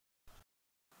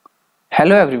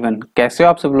Hello everyone, कैसे हो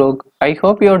आप सब लोग। I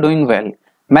hope you are doing well.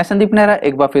 मैं संदीप नेहरा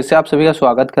एक बार फिर से आप सभी का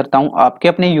स्वागत करता हूं आपके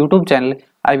अपने यूट्यूब चैनल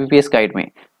आईबीपीएस गाइड में।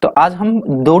 तो आज हम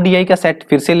दो डीआई का सेट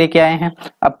फिर से लेके आए हैं।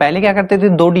 अब पहले क्या करते थे,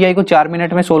 दो डीआई को 4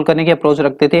 मिनट में सोल्व करने की अप्रोच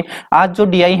रखते थे। आज जो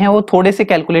डीआई है वो थोड़े से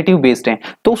कैलकुलेटिव बेस्ड हैं,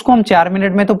 तो उसको हम 4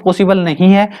 मिनट में तो पॉसिबल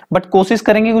नहीं है, बट कोशिश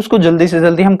करेंगे कि उसको जल्दी से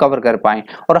जल्दी हम कवर कर पाएं।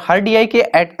 और हर डीआई के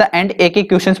एट द एंड एक एक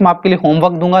क्वेश्चन मैं आपके लिए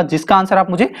होमवर्क दूंगा, जिसका आंसर आप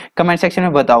मुझे कमेंट सेक्शन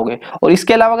में बताओगे। और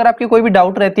इसके अलावा अगर आपकी कोई भी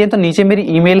डाउट रहती है तो नीचे मेरी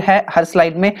ईमेल है हर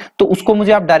स्लाइड में, तो उसको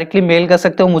मुझे आप डायरेक्टली मेल कर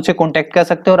सकते हो, मुझसे कॉन्टेक्ट कर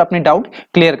सकते हो और अपनी डाउट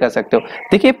क्लियर कर सकते हो।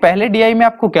 देखिए पहले डीआई में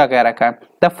आपको क्या कह रखा है,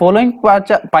 the following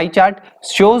pie chart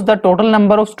shows the total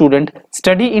number of students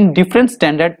study in different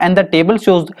standard and the table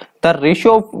shows the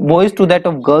ratio of boys to that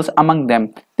of girls among them।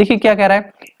 देखिए क्या कह रहा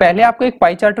है, पहले आपको एक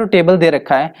पाई चार्ट और टेबल दे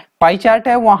रखा है। पाई चार्ट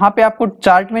है, वहां पे आपको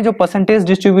चार्ट में जो परसेंटेज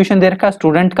डिस्ट्रीब्यूशन दे रखा है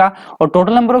स्टूडेंट का, और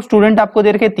टोटल नंबर ऑफ स्टूडेंट आपको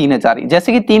दे रखे 3000।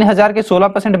 जैसे कि 3000 के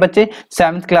 16% बच्चे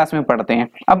 7th क्लास में पढ़ते हैं।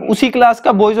 अब उसी क्लास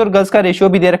का बॉयज और गर्ल्स का रेशियो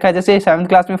भी दे रखा है, जैसे 7th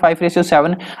क्लास में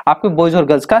 5:7 आपके बॉयज और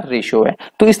गर्ल्स का रेशियो है।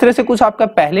 तो इस तरह से कुछ आपका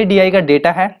पहले डीआई का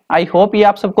डेटा है। आई होप ये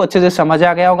आप सबको अच्छे से समझ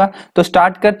आ गया होगा। तो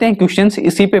स्टार्ट करते हैं क्वेश्चंस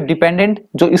इसी पे डिपेंडेंट,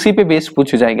 जो इसी पे बेस्ड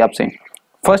पूछे जाएंगे आपसे।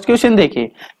 फर्स्ट क्वेश्चन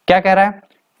देखिए क्या कह रहा है,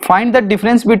 find the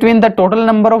difference between the total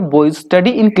number of boys study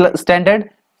in standard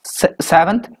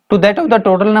 7th to that of the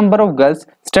total number of girls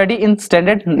study in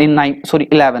standard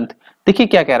 11th। देखिए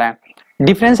क्या कह रहा है,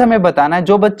 डिफरेंस हमें बताना है,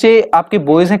 जो बच्चे आपके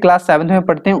बॉयज हैं क्लास 7th में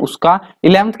पढ़ते हैं उसका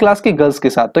 11th क्लास के गर्ल्स के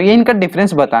साथ, तो ये इनका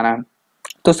डिफरेंस बताना है।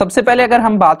 तो सबसे पहले अगर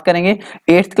हम बात करेंगे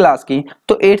 8th क्लास की,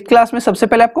 तो 8th क्लास में सबसे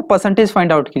पहले आपको परसेंटेज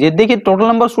फाइंड आउट कीजिए। देखिए टोटल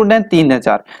नंबर स्टूडेंट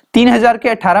 3000, 3000 के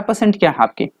 18% क्या है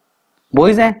आपके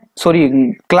बॉयज हैं, सॉरी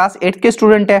क्लास 8 के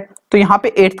स्टूडेंट है। तो यहाँ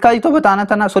पे 8th का ही तो बताना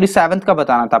था ना, सॉरी 7th का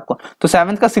बताना था आपको। तो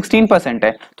 7th का 16%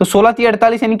 है, तो 16×3 =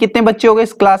 48, यानी कितने बच्चे हो गए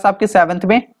इस क्लास आपके 7th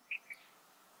में,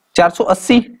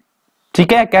 480।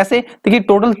 ठीक है, कैसे, देखिए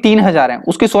टोटल 3000 है,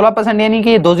 उसके 16% यानी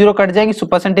कि 2 0 कट जाएंगे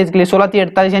परसेंटेज के लिए, 16×3 =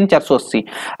 48 यानी 480।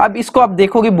 अब इसको आप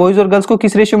देखोगे बॉयज और गर्ल्स को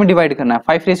किस रेशियो में डिवाइड करना है,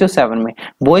 5:7 में।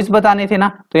 बॉयज बताने थे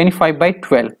ना, तो यानी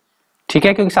 5/12। ठीक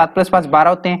है, क्योंकि 7 + 5 12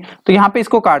 होते हैं, तो यहाँ पे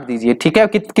इसको काट दीजिए। ठीक है,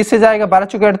 किससे जाएगा,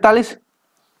 12×4 = 48।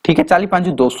 ठीक है, 40×5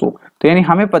 = 200। तो यानी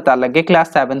हमें पता लग गया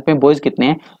क्लास 7th में बॉयज कितने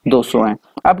हैं, 200 हैं।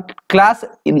 अब क्लास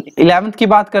 11th की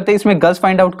बात करते हैं, इसमें गर्ल्स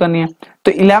फाइंड आउट करनी है।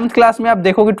 तो 11th क्लास में आप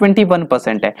देखोगे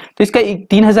 21% है, तो इसका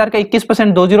 3000 का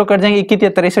 21%, 2 0 कट जाएंगे,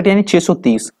 21×63 यानी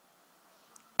 630।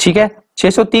 ठीक है,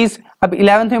 630। अब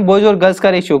 11th में बॉयज और गर्ल्स का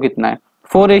रेशियो कितना है,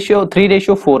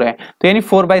 3:4 है, तो यानी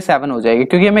 4/7 हो जाएगी,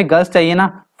 क्योंकि हमें गर्ल्स चाहिए ना,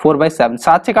 4/7।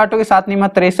 7 से काटोगे 7 × 9 =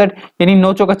 63, यानी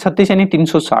 9 × 36 यानी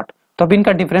 360। तो अब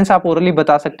इनका डिफरेंस आप ओरली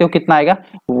बता सकते हो कितना आएगा,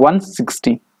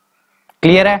 160।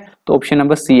 क्लियर है, तो ऑप्शन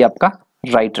नंबर सी आपका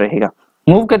राइट रहेगा।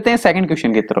 मूव करते हैं सेकंड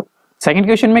क्वेश्चन की तरफ। सेकंड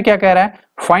क्वेश्चन में क्या कह रहा है,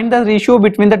 find the ratio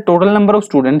between the total number of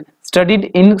student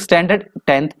studied in standard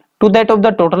 10th to that of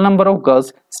the total number of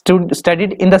girls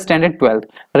studied in the standard 12th।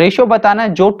 Ratio बताना है,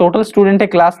 जो टोटल स्टूडेंट है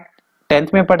class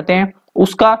 10th में पढ़ते हैं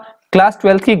उसका class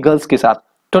 12th की girls के साथ।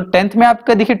 तो 10th में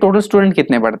आपका देखिए टोटल स्टूडेंट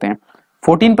कितने पढ़ते हैं,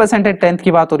 14% है, 10th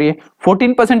की बात हो रही है।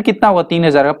 14% कितना हुआ,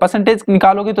 3000 का परसेंटेज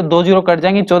निकालोगे तो 2 0 कट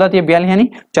जाएंगे, 14×42 यानी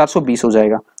 420 हो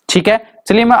जाएगा। ठीक है,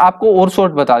 चलिए मैं आपको और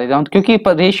शॉर्ट बता देता हूं, क्योंकि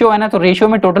रेशियो है ना, तो रेशियो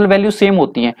में टोटल वैल्यू सेम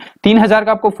होती है। 3000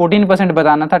 का आपको 14%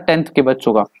 बताना था 10th के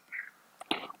बच्चों का,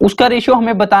 उसका रेशियो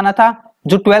हमें बताना था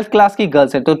जो 12th क्लास की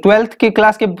गर्ल्स है। तो 12th के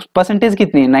क्लास के परसेंटेज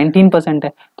कितनी है, 19%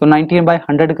 है, तो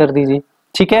 19/100 कर दीजिए।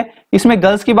 ठीक है, इसमें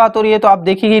गर्ल्स की बात हो रही है, तो आप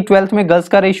देखिए 12th में गर्ल्स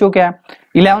का रेशियो क्या है,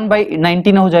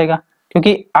 11/19 हो जाएगा,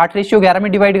 क्योंकि 8:11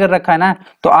 में डिवाइड कर रखा है ना।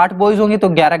 तो 8 बॉयज होंगे तो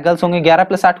 11 गर्ल्स होंगे, 11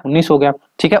 + 8 19 हो गया।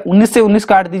 ठीक है, 19 से 19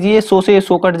 काट दीजिए, 100 से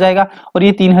 100 कट जाएगा, और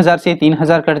ये 3000 से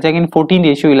 3000 कट जाएगा,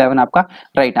 14:11 आपका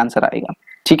राइट आंसर आएगा।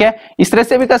 ठीक है, इस तरह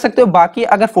से भी कर सकते हो। बाकी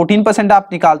अगर 14% आप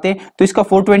निकालते तो इसका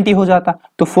 420 हो जाता,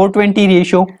 तो 420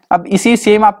 रेशियो। अब इसी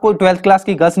सेम आपको 12th क्लास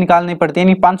की गर्ल्स निकालनी पड़ती है,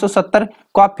 यानी 570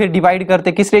 को आप फिर डिवाइड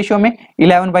करते किस रेशियो में,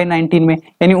 11/19 में,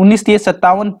 यानी 19 ×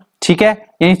 57। ठीक है,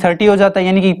 यानी 30 हो जाता है,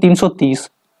 यानी कि 330।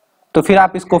 तो फिर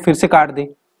आप इसको फिर से काट दे।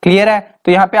 क्लियर है,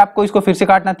 तो यहाँ पे आपको इसको फिर से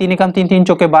काटना, 3 × 3 3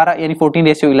 × 12 यानी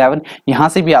 14:11। यहां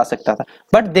से भी आ सकता था,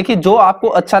 बट देखिए जो आपको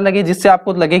अच्छा लगे, जिससे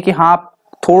आपको लगे कि हाँ आप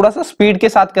थोड़ा सा स्पीड के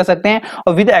साथ कर सकते हैं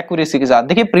और विद एक्यूरेसी के साथ।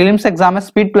 देखिए प्रीलिम्स एग्जाम में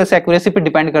स्पीड प्लस एक्यूरेसी पे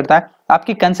डिपेंड करता है,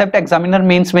 आपकी कंसेप्ट एग्जामिनर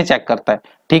मेंस में चेक करता है।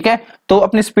 ठीक है, तो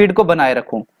अपनी स्पीड को बनाए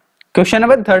रखो। क्वेश्चन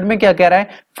नंबर 3 में क्या कह रहा है,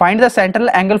 find the central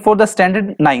angle for the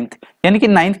standard 9th, यानी कि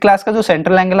 9th क्लास का जो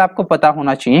सेंट्रल एंगल आपको पता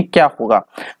होना चाहिए क्या होगा।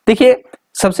 देखिए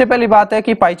सबसे पहली बात है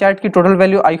कि पाई चार्ट की टोटल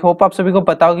वैल्यू आई होप आप सभी को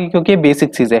पता होगी, क्योंकि ये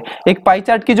बेसिक चीज है। एक पाई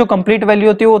चार्ट की जो कंप्लीट वैल्यू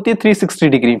होती है वो होती है 360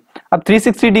 डिग्री। अब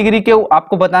 360 डिग्री के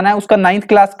आपको बताना है उसका 9th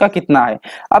क्लास का कितना है।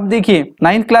 अब देखिए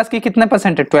 9th क्लास की कितने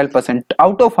परसेंट है, 12%।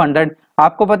 आउट ऑफ 100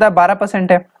 आपको पता है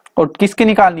 12% है, और किसकी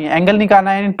निकालनी है, एंगल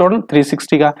निकालना है, टोटल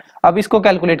 360 का। अब इसको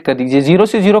कैलकुलेट कर दीजिए, 0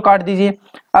 से 0 काट दीजिए।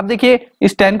 अब देखिए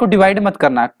इस 10 को डिवाइड मत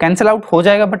करना, कैंसिल आउट हो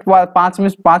जाएगा, बट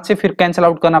 5 से फिर कैंसिल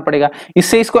आउट करना पड़ेगा,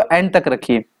 इससे इसको एंड तक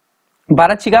रखिए।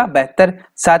 12 छिका 72,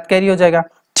 7 कैरी हो जाएगा,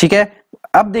 ठीक है।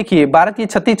 अब देखिए 12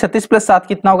 36, 36 प्लस 7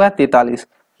 कितना होगा, 43,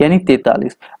 यानी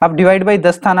 43। अब डिवाइड बाई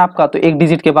 10 था ना आपका, तो एक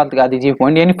डिजिट के बाद लगा दीजिए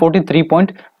पॉइंट, यानी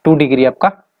 43.2 डिग्री आपका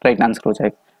राइट आंसर हो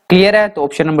जाएगा। क्लियर है, तो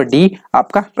ऑप्शन नंबर डी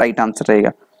आपका राइट आंसर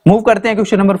रहेगा। मूव करते हैं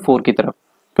क्वेश्चन नंबर 4 की तरफ।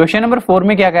 क्वेश्चन नंबर 4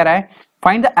 में क्या कह रहा है,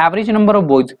 find the average number of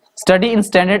boys study in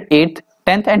standard 8th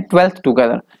 10th and 12th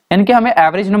together, यानी कि हमें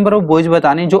एवरेज नंबर ऑफ बॉयज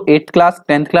बताने जो 8th क्लास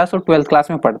 10th क्लास और 12th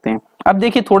क्लास में पढ़ते हैं। अब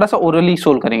देखिए थोड़ा सा ओरली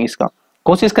सोल्व करेंगे, इसका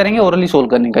कोशिश करेंगे ओरली सोल्व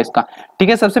करने का इसका, ठीक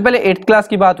है। सबसे पहले 8th क्लास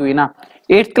की बात हुई ना,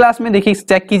 8th क्लास में देखिए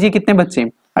चेक कीजिए कितने बच्चे,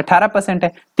 18%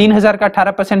 है, 3000 का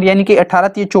 18%, यानी कि 18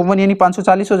 3 54, यानी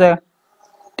 540 हो जाएगा,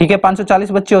 ठीक है,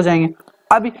 540 बच्चे हो जाएंगे।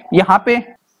 अब यहाँ पे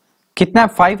कितना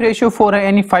 5:4 है,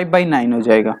 यानी 5/9 हो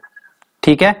जाएगा,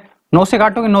 ठीक है। 9 से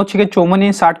काटोगे 9 6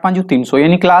 54, 60 5 300,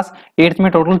 यानी क्लास 8th में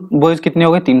टोटल बॉयज कितने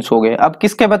हो गए, 300 हो गए। अब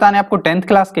किसके बताने आपको, 10th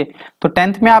क्लास के, तो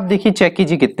 10th में आप देखिए चेक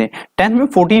कीजिए कितने, 10th में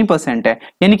 14% है,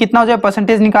 यानी कितना हो जाएगा,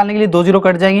 परसेंटेज निकालने के लिए 2 0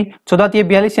 कट जाएंगे, 14 3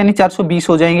 42, यानी 420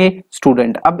 हो जाएंगे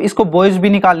स्टूडेंट। अब इसको बॉयज भी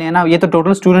निकालने हैं ना, ये तो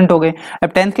टोटल स्टूडेंट हो गए।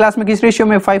 अब 10th क्लास में किस रेशियो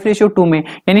में, 5:2 में,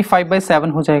 यानी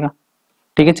 5/7 हो जाएगा,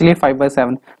 ठीक है। चलिए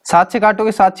 5/7, 7 से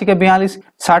काटोगे 7 6 42,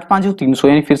 60 5 300,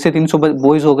 यानी फिर से 300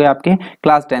 बॉयज हो गए आपके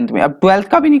क्लास 10th में। अब 12th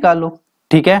का भी निकाल लो,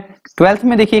 ठीक है। 12th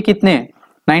में देखिए कितने,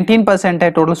 19%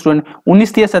 है टोटल स्टूडेंट,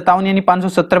 19 3 57, यानी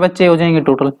 570 बच्चे हो जाएंगे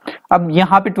टोटल। अब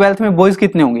यहाँ पे 12th में बॉयज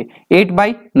कितने होंगे,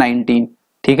 8/19,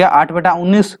 ठीक है,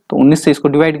 8/19, तो 19 से इसको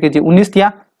डिवाइड कीजिए, 19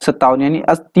 3 57, यानी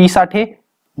 30 8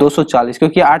 240,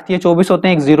 क्योंकि 8 3 24 होते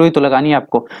हैं, एक जीरो ही तो लगानी है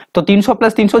आपको, तो 300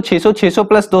 प्लस 300 600, 600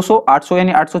 प्लस 200 800,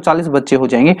 यानी 840 बच्चे हो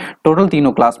जाएंगे टोटल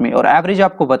तीनों क्लास में। और एवरेज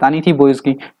आपको बतानी थी बॉयज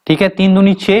की, ठीक है, 3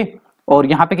 दूनी 6, और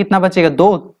यहाँ पे कितना बचेगा,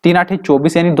 2 3 8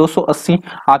 24, यानी 280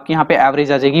 आपकी यहाँ पे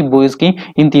एवरेज आ जाएगी बॉयज की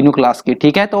इन तीनों क्लास की,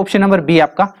 ठीक है। तो ऑप्शन नंबर बी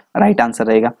आपका राइट आंसर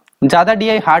रहेगा। ज्यादा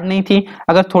डीआई हार्ड नहीं थी,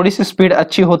 अगर थोड़ी सी स्पीड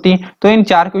अच्छी होती तो इन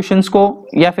 4 क्वेश्चंस को,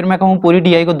 या फिर मैं कहूँ पूरी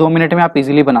डीआई को 2 मिनट में आप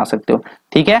इजीली बना सकते हो,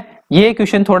 ठीक है। ये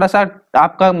क्वेश्चन थोड़ा सा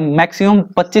आपका मैक्सिमम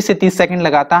 25 से 30 सेकंड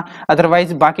लगाता,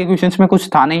 अदरवाइज बाकी क्वेश्चंस में कुछ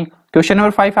था नहीं। क्वेश्चन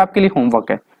नंबर 5 आपके लिए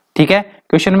होमवर्क है, ठीक है।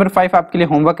 क्वेश्चन नंबर 5 आपके लिए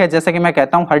होमवर्क है, जैसा कि मैं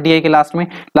कहता हूं हर डीआई के लास्ट में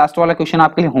लास्ट वाला क्वेश्चन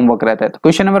आपके लिए होमवर्क रहता है, तो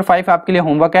क्वेश्चन नंबर 5 आपके लिए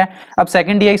होमवर्क है। अब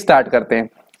सेकंड डीआई स्टार्ट करते हैं।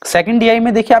 सेकंड डीआई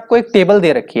में देखिए आपको एक टेबल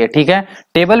दे रखी है, ठीक है।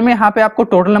 टेबल में यहाँ पे आपको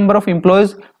टोटल नंबर ऑफ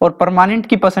एम्प्लॉयज और परमानेंट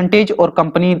की परसेंटेज और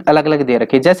कंपनी अलग अलग दे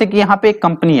रखी है। जैसे कि यहाँ पे एक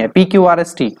कंपनी है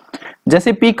PQRST,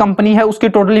 जैसे P कंपनी है, उसके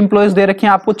टोटल एम्प्लॉयज दे रखे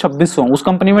हैं आपको 2600, उस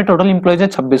कंपनी में टोटल एम्प्लॉयज है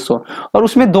 2600, और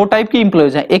उसमें 2 टाइप की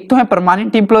एम्प्लॉयज हैं, एक तो है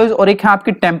परमानेंट एम्प्लॉयज और एक है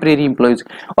आपकी टेम्परेरी एम्प्लॉयज।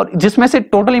 और जिसमें से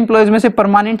टोटल एम्प्लॉयज में से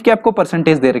परमानेंट की आपको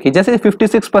परसेंटेज दे रखी है, जैसे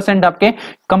 56% आपके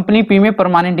कंपनी P में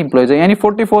परमानेंट एम्प्लॉयज है, यानी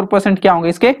 44% क्या होंगे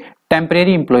इसके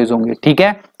टेम्परेरी एम्प्लॉयज होंगे, ठीक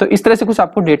है। तो इस तरह से कुछ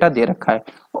आपको डेटा दे रखा है।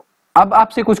 अब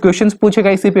आपसे कुछ क्वेश्चंस पूछेगा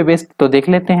इसी पे बेस्ड, तो देख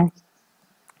लेते हैं।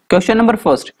 क्वेश्चन नंबर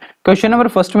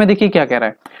फर्स्ट में देखिए क्या कह रहा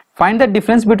है, find the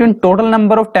difference between total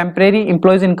number of temporary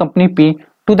employees in company P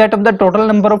to that of the total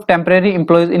number of temporary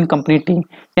employees in company T,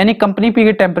 यानी कंपनी P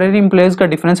के टेम्परेरी एम्प्लॉयज का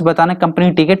difference बताना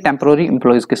कंपनी T के temporary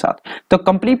employees के साथ। तो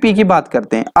company P की बात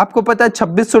करते हैं, आपको पता है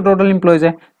 2600 टोटल एम्प्लॉयज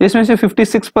है, जिसमें से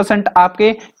 56%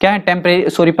 आपके क्या है टेम्परेरी,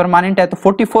 सॉरी परमानेंट है, तो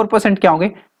 44% क्या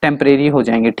होंगे टेम्परेरी हो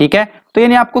जाएंगे, ठीक है। तो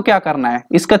यानी आपको क्या करना है,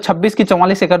 इसका 26 की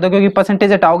 44 से कर दो, क्योंकि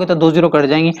परसेंटेज हटाओगे तो 2 0 कट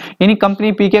जाएंगे, यानी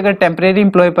कंपनी P के अगर टेम्परेरी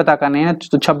एम्प्लॉय पता करने हैं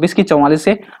तो 26 की 44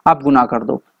 से आप गुना कर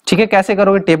दो, ठीक है। कैसे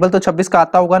करोगे, टेबल तो 26 का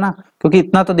आता होगा ना, क्योंकि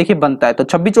इतना तो देखिए बनता है, तो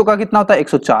 26 चौका कितना होता है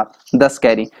 104, 10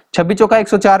 कैरी, 26 चौका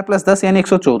 104 प्लस 10 यानी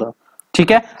 114,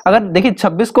 ठीक है। अगर देखिए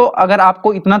 26 को अगर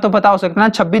आपको इतना तो पता हो सकता है ना,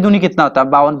 26 दूनी कितना होता है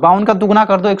 52, 52 का दुगुना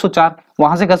कर दो 104,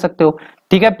 वहां से कर सकते हो,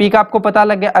 ठीक है। P का आपको पता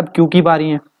लग गया। अब Q की बारी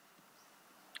है,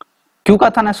 Q का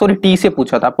था ना, सॉरी T से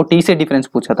पूछा था आपको, T से डिफरेंस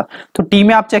पूछा था, तो T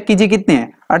में आप चेक कीजिए कितने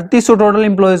हैं, 3800 टोटल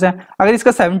एम्प्लॉयज है। अगर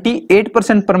इसका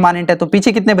 78% परमानेंट है तो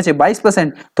पीछे कितने बचे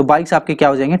 22%, तो 22 आपके क्या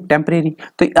हो जाएंगे टेम्परेरी।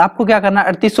 तो आपको क्या करना है,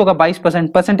 3800 का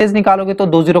 22% परसेंटेज निकालोगे तो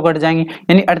 2 0 कट जाएंगे,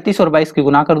 यानी 38 और 22 की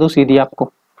गुना कर दो सीधी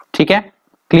आपको, ठीक है।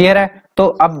 क्लियर है। तो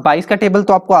अब 22 का टेबल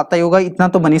तो आपको आता ही होगा, इतना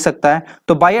तो बन ही सकता है।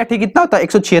 तो 22 कितना होता है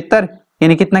 176,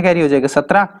 यानी कितना कैरी हो जाएगा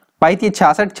 17, 22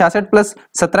 66, 66 प्लस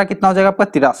 17 कितना हो जाएगा आपका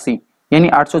 83, यानी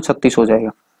 836 हो जाएगा।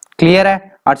 क्लियर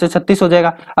है, 836 हो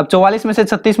जाएगा। अब 44 में से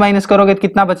 36 माइनस करोगे तो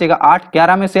कितना बचेगा 8,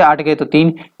 11 में से 8 गए तो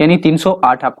 3, यानी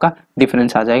 308 आपका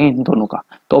डिफरेंस आ जाएगा इन दोनों का।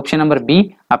 तो ऑप्शन नंबर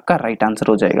बी आपका राइट आंसर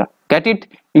हो जाएगा। गेट इट,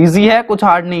 इजी है, कुछ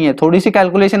हार्ड नहीं है, थोड़ी सी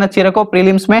कैलकुलेशन अच्छी रखो,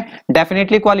 प्रीलिम्स में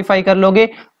डेफिनेटली क्वालिफाई कर लोगे,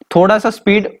 थोड़ा सा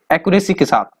स्पीड एक्यूरेसी के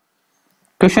साथ।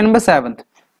 क्वेश्चन नंबर 7,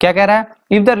 क्या कह रहा है,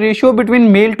 if the ratio between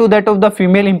mail to that of the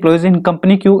female employees in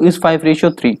company Q is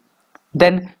 5:3,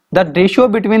 then the ratio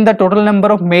between the total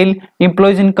number of male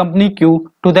employees in company Q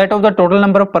to that of the total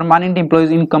number of permanent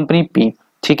employees in company P.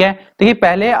 ठीक है, देखिए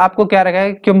पहले आपको क्या रखा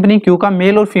है, company Q का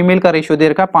mail और फीमेल का रेशियो दे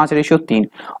रखा है 5:3,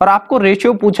 और आपको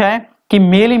रेशियो पूछा है कि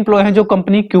मेल एम्प्लॉय है जो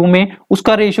कंपनी क्यू में,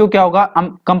 उसका रेशियो क्या होगा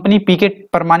कंपनी पी के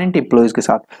परमानेंट एम्प्लॉइज के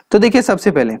साथ। तो देखिए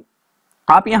सबसे पहले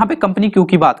आप यहाँ पे कंपनी क्यू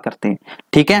की बात करते हैं।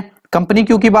 ठीक है, कंपनी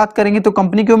क्यू की बात करेंगे तो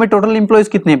कंपनी क्यू में टोटल एम्प्लॉइज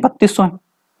कितने हैं, 3200 हैं।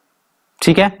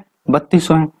 ठीक है,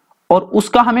 3200 हैं, और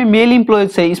उसका हमें मेल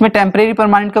एम्प्लॉइज से, इसमें टेम्परेरी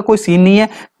परमानेंट का कोई सीन नहीं है,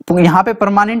 यहाँ पे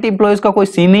परमानेंट एम्प्लॉइज का कोई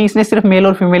सीन नहीं, इसने सिर्फ मेल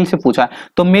और फीमेल से पूछा है।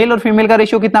 तो मेल और फीमेल का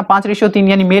रेशियो कितना, 5:3,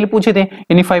 यानी मेल पूछे थे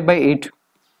यानी 5/8।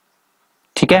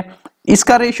 ठीक है,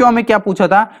 इसका रेशियो हमें क्या पूछा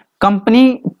था,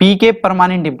 कंपनी पी के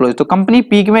परमानेंट एम्प्लॉइज, तो कंपनी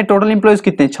पी में टोटल एम्प्लॉइज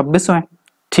कितने, 2600 हैं।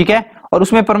 ठीक है, और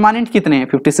उसमें परमानेंट कितने हैं,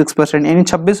 56%, यानी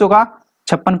 2600 का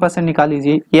 56% निकाल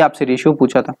लीजिए, ये आपसे रेशियो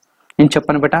पूछा था, इन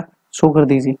 56/100 कर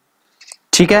दीजिए।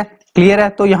 ठीक है, क्लियर है।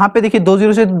 तो यहाँ पे देखिए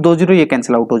 20 से 20 ये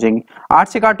कैंसिल आउट हो जाएंगे, 8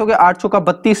 से काटोगे 800 का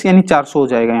 32 यानी 400 हो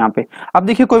जाएगा यहाँ पे। अब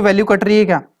देखिए कोई वैल्यू कट रही है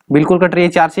क्या, बिल्कुल कट रही है,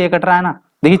 4 से ये कट रहा है ना,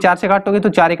 देखिए 4 से काटोगे तो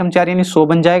 4 एकम 4 यानी 100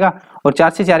 बन जाएगा, और 4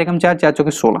 से 4 एकम 4, 4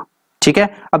 चौके 16। ठीक है,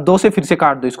 अब 2 से फिर से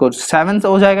काट दो इसको, 7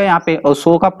 हो जाएगा यहाँ पे, और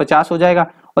 100 का 50 हो जाएगा,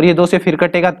 और ये 2 से फिर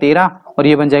कटेगा 13, और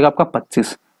ये बन जाएगा आपका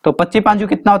 25। तो 25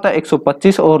 कितना होता है,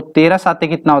 125, और 13 7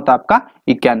 कितना होता है आपका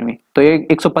 91। तो ये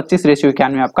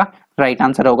 125:91 आपका राइट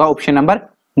आंसर होगा, ऑप्शन नंबर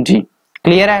जी।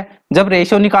 क्लियर है। जब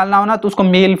रेशियो निकालना हो ना तो उसको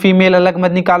मेल फीमेल अलग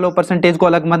मत निकालो, परसेंटेज को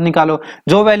अलग मत निकालो,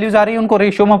 जो वैल्यूज आ रही है उनको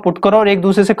रेशियो में पुट करो और एक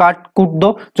दूसरे से काट कूट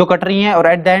दो जो कट रही हैं, और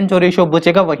एट द एंड जो रेशियो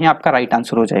बचेगा वही आपका राइट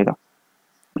आंसर हो जाएगा।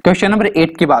 क्वेश्चन नंबर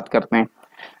 8 की बात करते हैं।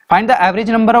 Find the average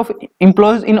number of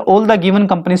employees in all the given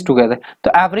companies together.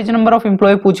 तो एवरेज नंबर ऑफ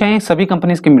एम्प्लॉय पूछे हैं सभी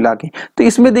कंपनीज के मिला के। तो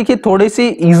इसमें देखिए थोड़े से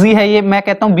इजी है ये, मैं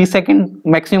कहता हूं 20 सेकंड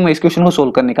मैक्सिमम इस क्वेश्चन को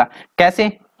सोल्व करने का।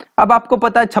 कैसे, अब आपको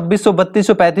पता है 2600,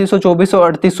 3200, 3500, 2400,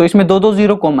 3800, इसमें 2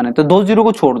 जीरो कॉमन है तो 2 जीरो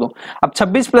को छोड़ दो। अब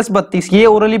 26 + 32 ये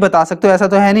ओरली बता सकते हो, ऐसा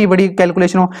तो है नहीं बड़ी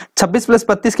कैलकुलेशन हो। 26 +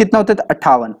 32 कितना होता है,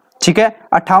 58। ठीक है,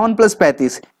 58 +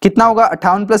 35 कितना होगा,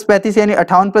 58 + 35 यानी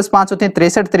 58 + 5 होते हैं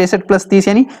 63, 63 + 30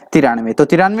 यानी 93, तो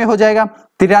 93 हो जाएगा।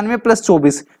 93 +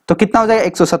 24 तो कितना हो जाएगा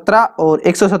 117, और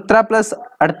 117 +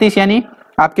 38 यानी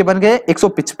आपके बन गए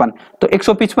 155, तो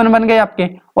 155 बन गए आपके।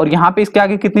 और यहाँ पे इसके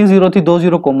आगे कितनी जीरो थी, 2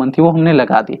 जीरो कॉमन थी, वो हमने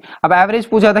लगा दी। अब एवरेज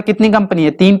पूछा था कितनी कंपनी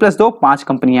है, 3 + 2 5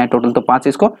 कंपनियां हैं टोटल, तो 5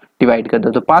 इसको डिवाइड कर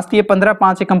दो, तो 5 थी 15,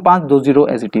 5 एकम 5, 2 जीरो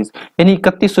एज इट इज, यानी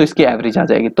 3100 इसकी एवरेज आ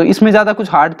जाएगी। तो इसमें ज्यादा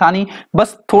कुछ हार्ड था नहीं,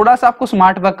 बस थोड़ा सा आपको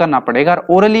स्मार्ट वर्क करना पड़ेगा।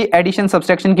 ओरली एडिशन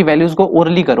सब्सट्रैक्शन की वैल्यूज को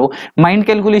ओरली करो, माइंड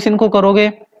कैलकुलेशन को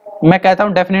करोगे, मैं कहता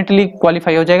हूं डेफिनेटली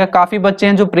क्वालिफाई हो जाएगा। काफी बच्चे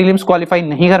हैं जो प्रीलिम्स क्वालिफाई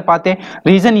नहीं कर पाते,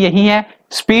 रीजन यही है,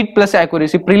 स्पीड प्लस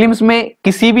एक्यूरेसी। प्रीलिम्स में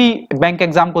किसी भी बैंक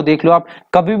एग्जाम को देख लो आप,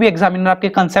 कभी भी एग्जामिनर आपके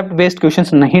कंसेप्ट बेस्ड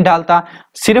क्वेश्चंस नहीं डालता,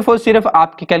 सिर्फ और सिर्फ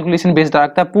आपकी कैलकुलेशन बेस्ड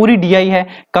रखता है। पूरी डीआई है,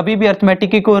 कभी भी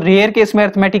अर्थमेटिक की कोई रेयर केस में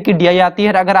अर्थमेटिक की डीआई आती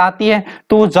है, अगर आती है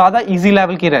तो वो ज्यादा इजी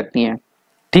लेवल की रहती है।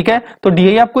 ठीक है, तो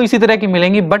डीआई आपको इसी तरह की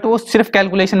मिलेंगी, बट वो सिर्फ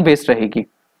कैलकुलेशन बेस्ड रहेगी।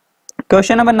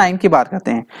 क्वेश्चन नंबर 9 की बात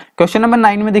करते हैं। क्वेश्चन नंबर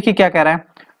 9 में देखिए क्या कह रहा है,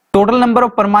 total number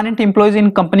of permanent employees in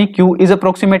company Q is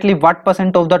approximately what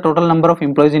 % of the total number of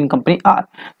employees in company are.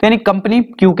 तो यानी कंपनी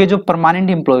क्यू के जो परमानेंट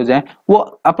एम्प्लॉइज हैं वो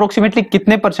अप्रोक्सीमेटली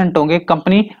कितने % होंगे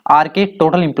कंपनी आर के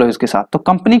टोटल एम्प्लॉइज के साथ। तो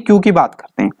कंपनी क्यू की बात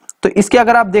करते हैं, तो इसके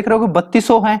अगर आप देख रहे हो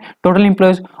 3200 हैं टोटल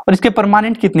एम्प्लॉइज, और इसके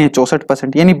परमानेंट कितने हैं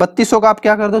 64%, यानी 3200 का आप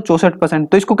क्या कर दो 64%।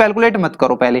 तो इसको कैलकुलेट मत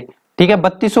करो पहले, ठीक है,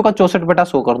 3200 का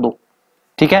 64/100 कर दो।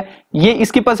 ठीक है, ये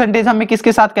इसकी परसेंटेज हमें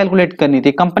किसके साथ कैलकुलेट करनी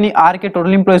थी, कंपनी आर के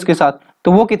टोटल एम्प्लॉइज के साथ,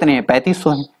 तो वो कितने हैं 3500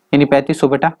 हैं, यानी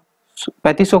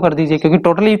 3500 कर दीजिए, क्योंकि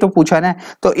टोटली तो पूछा है ना।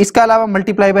 तो इसका अलावा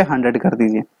मल्टीप्लाई बाय 100 कर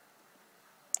दीजिए।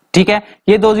 ठीक है,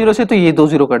 ये 2 जीरो से तो ये 2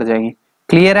 जीरो कट जाएंगे।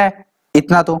 क्लियर है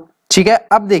इतना तो, ठीक है।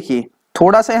 अब देखिए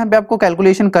थोड़ा सा यहाँ पे आपको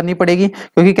कैलकुलेशन करनी पड़ेगी,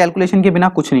 क्योंकि कैलकुलेशन के बिना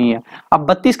कुछ नहीं है। अब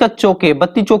 32 का चौके,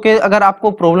 32 चौके अगर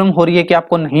आपको प्रॉब्लम हो रही है कि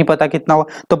आपको नहीं पता कितना हुआ,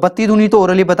 तो 32 दूनी तो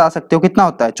ओरली बता सकते हो कितना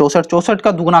होता है 64, 64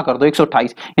 का दुगुना कर दो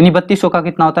 128, यानी 3200 का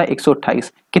कितना होता है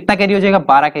 128, कितना कैरी हो जाएगा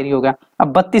 12 कैरी हो गया।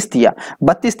 अब 32 दिया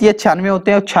 96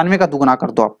 होते हैं, और 96 का दुगुना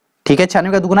कर दो आप, ठीक है,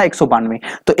 96 का दुगुना 192,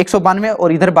 तो 192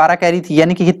 और इधर 12 कैरी थी,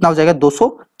 यानी कि कितना हो जाएगा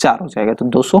 204 हो जाएगा, तो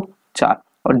 204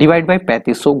 और डिवाइड बाई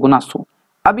 3500 गुना 100।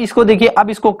 अब इसको देखिए, अब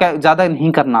इसको ज्यादा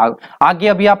नहीं करना आगे,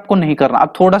 अभी आपको नहीं करना,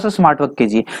 अब थोड़ा सा स्मार्ट वर्क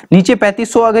कीजिए। नीचे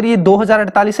 3500, अगर ये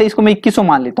 2048 है, इसको मैं 2100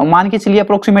 मान लेता हूं, मान के चलिए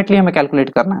अप्रोक्सीमेटली हमें कैलकुलेट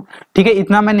करना है। ठीक है,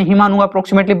 इतना मैं नहीं मानूंगा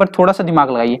अप्रोक्सीमेटली, बट थोड़ा सा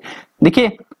दिमाग लगाइए।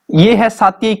 देखिए ये है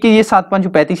 7 की, ये 7 5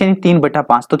 35 यानी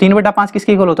 3/5। तो 3/5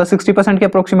 किसके इक्वल होता है? 60% के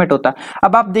अप्रोक्सीमेट होता है।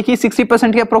 अब आप देखिए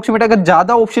 60% के अप्रोक्सीमेट, अगर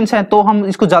ज्यादा ऑप्शंस हैं तो हम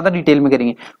इसको ज्यादा डिटेल में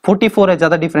करेंगे। 44 है,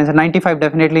 ज्यादा डिफरेंस है। 95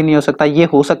 डेफिनेटली नहीं हो सकता, ये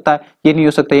हो सकता है, ये नहीं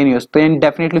हो सकता, ये नहीं हो सकता, यानी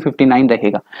डेफिनेटली 59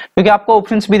 रहेगा, क्योंकि आपको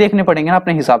ऑप्शंस भी देखने पड़ेंगे ना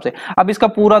अपने हिसाब से। अब इसका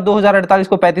पूरा 2048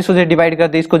 को 3500 से डिवाइड कर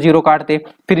दे, इसको 0 काटते,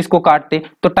 फिर इसको काटते,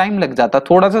 तो टाइम लग जाता।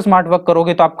 थोड़ा सा स्मार्ट वर्क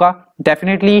करोगे तो आपका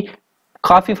डेफिनेटली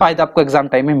काफी फायदा आपको एग्जाम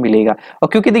टाइम में मिलेगा। और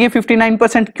क्योंकि देखिए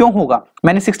 59% क्यों होगा,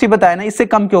 मैंने 60 बताया ना, इससे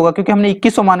कम क्यों होगा? क्योंकि हमने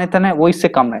 2100 माने थे ना, वो इससे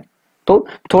कम है। तो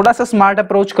थोड़ा सा स्मार्ट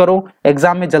अप्रोच करो,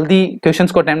 एग्जाम में जल्दी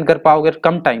क्वेश्चंस को अटेम्प्ट कर पाओगे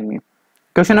कम टाइम में।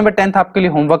 क्वेश्चन नंबर 10 आपके लिए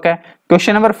होमवर्क है।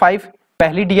 क्वेश्चन नंबर 5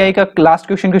 पहली डीआई का लास्ट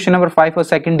क्वेश्चन, क्वेश्चन नंबर 5, और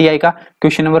सेकंड डीआई का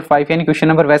क्वेश्चन नंबर 5 यानी क्वेश्चन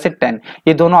नंबर वैसे 10,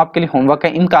 ये दोनों आपके लिए होमवर्क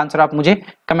है। इनका आंसर आप मुझे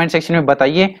कमेंट सेक्शन में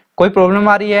बताइए। कोई प्रॉब्लम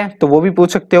आ रही है तो वो भी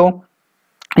पूछ सकते हो।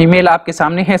 ईमेल आपके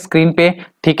सामने है स्क्रीन पे,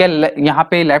 ठीक है, यहाँ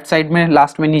पे लेफ्ट साइड में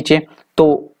लास्ट में नीचे।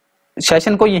 तो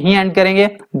सेशन को यहीं एंड करेंगे।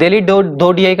 डेली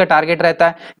दो डीआई का टारगेट रहता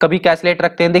है, कभी कैसलेट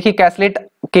रखते हैं। देखिए कैसलेट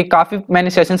के काफी मैंने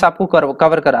सेशंस आपको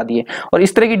कवर करा दिए, और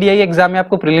इस तरह की डीआई एग्जाम में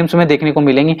आपको प्रीलिम्स में देखने को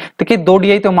मिलेंगी। देखिए 2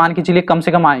 डीआई तो मान के चलिए कम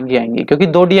से कम आएंगे, क्योंकि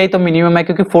 2 डीआई तो मिनिमम है,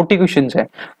 क्योंकि 40 क्वेश्चन है।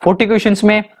 40 क्वेश्चन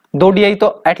में 2 डीआई तो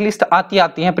एटलीस्ट आती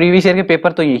हैं, प्रीवियस ईयर के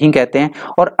पेपर तो यही कहते हैं।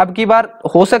 और अब की बार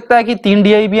हो सकता है कि 3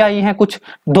 डीआई भी आई हैं, कुछ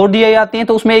 2 डीआई आती हैं,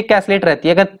 तो उसमें एक कैसलेट रहती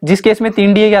है। अगर जिस केस में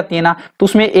 3 डीआई आती है ना, तो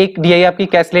उसमें एक डीआई आपकी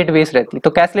कैसलेट बेस रहती है। तो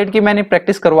कैसलेट की मैंने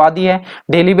प्रैक्टिस करवा दी है,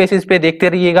 डेली बेसिस पे देखते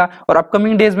रहिएगा, और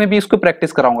अपकमिंग डेज में भी इसको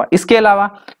प्रैक्टिस कराऊंगा। इसके अलावा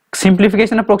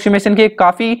सिंप्लीफिकेशन अप्रोक्सीमेशन के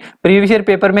काफी प्रीवियस ईयर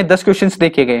पेपर में 10 क्वेश्चंस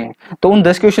देखे गए हैं, तो उन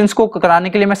 10 क्वेश्चंस को कराने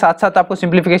के लिए मैं साथ साथ आपको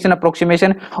सिंप्लीफिकेशन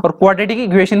अप्रोक्सीमेशन और क्वाड्रेटिक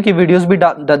इक्वेशन की वीडियोस भी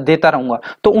देता रहूंगा।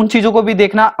 तो उन चीजों को भी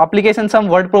देखना। एप्लीकेशन सम,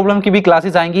 वर्ड प्रॉब्लम की भी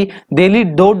क्लासेस आएंगी। डेली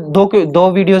दो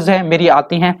वीडियोस है मेरी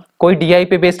आती हैं, कोई डीआई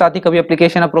पे बेस्ड आती, कभी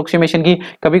एप्लीकेशन अप्रोक्सीमेशन की,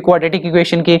 कभी क्वाड्रेटिक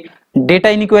इक्वेशन की। डेटा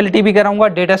इनइक्वालिटी भी कराऊंगा,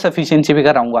 डेटा सफिशिएंसी भी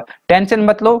कराऊंगा। टेंशन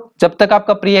मत लो, जब तक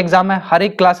आपका प्री एग्जाम है हर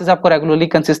एक क्लासेस आपको रेगुलरली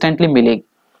कंसिस्टेंटली मिलेगी।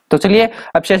 तो चलिए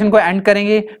अब सेशन को एंड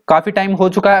करेंगे, काफी टाइम हो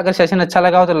चुका है। अगर सेशन अच्छा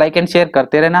लगा हो तो लाइक एंड शेयर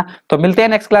करते रहना। तो मिलते हैं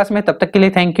नेक्स्ट क्लास में, तब तक के लिए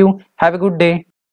thank you, have a good day.